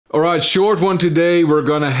Alright, short one today. We're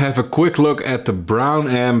gonna have a quick look at the Browne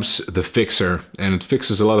amps, the Fixer. And it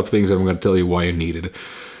fixes a lot of things and I'm gonna tell you why you need it.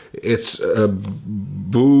 It's a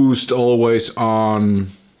boost always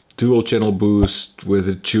on, dual channel boost with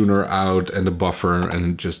a tuner out and a buffer,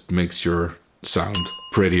 and just makes your sound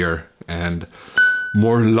prettier and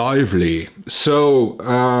more lively. So,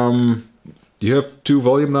 you have two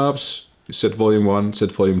volume knobs. You set volume 1,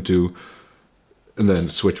 set volume 2, and then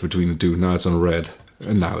switch between the two. Now it's on red.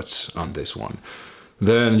 And now it's on this one.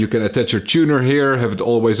 Then you can attach your tuner here, have it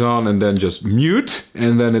always on, and then just mute,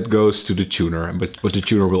 and then it goes to the tuner. But the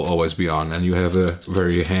tuner will always be on, and you have a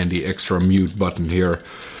very handy extra mute button here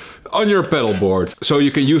on your pedal board. So you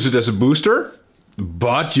can use it as a booster,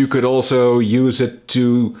 but you could also use it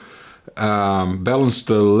to balance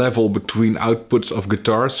the level between outputs of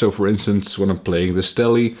guitars. So for instance, when I'm playing the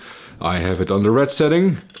Steli, I have it on the red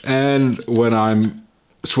setting, and when I'm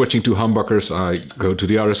switching to humbuckers, I go to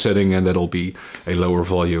the other setting and that'll be a lower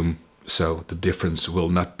volume. So the difference will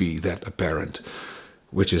not be that apparent,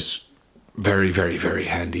 which is very, very, very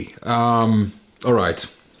handy. All right,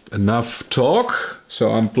 enough talk.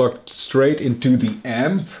 So I'm plugged straight into the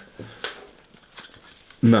amp.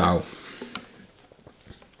 Now,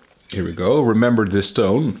 here we go. Remember this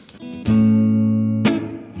tone.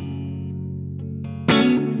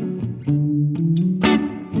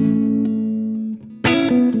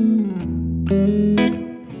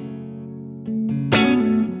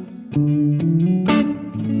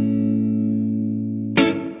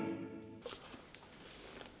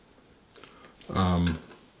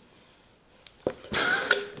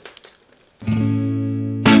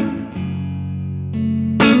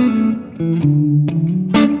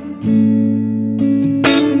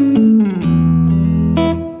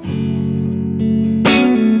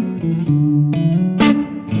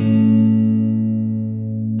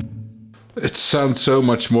 It sounds so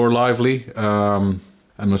much more lively. I'm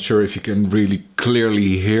not sure if you can really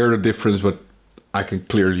clearly hear the difference, but I can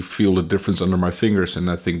clearly feel the difference under my fingers, and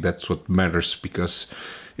I think that's what matters, because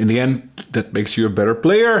in the end that makes you a better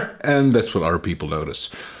player, and that's what other people notice.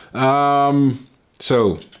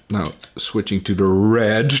 So now switching to the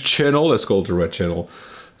red channel, let's call it the red channel,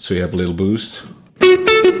 so you have a little boost.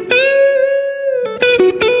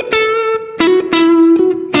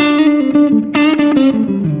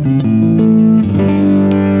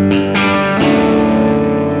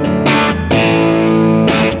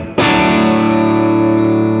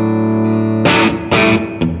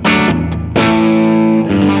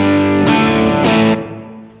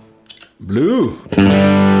 Blue.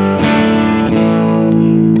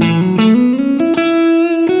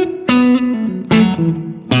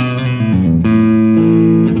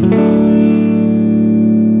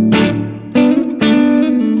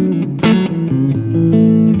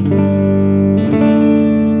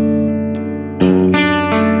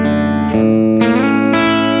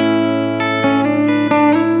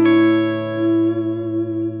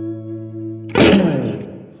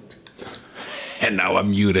 And now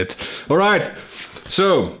I'm muted. All right,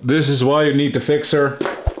 so this is why you need the Fixer.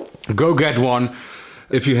 Go get one.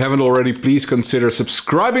 If you haven't already, please consider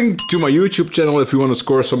subscribing to my YouTube channel if you want to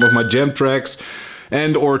score some of my jam tracks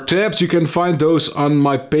and or tabs. You can find those on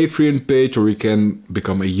my Patreon page, or you can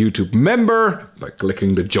become a YouTube member by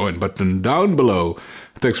clicking the join button down below.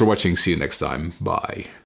 Thanks for watching. See you next time. Bye.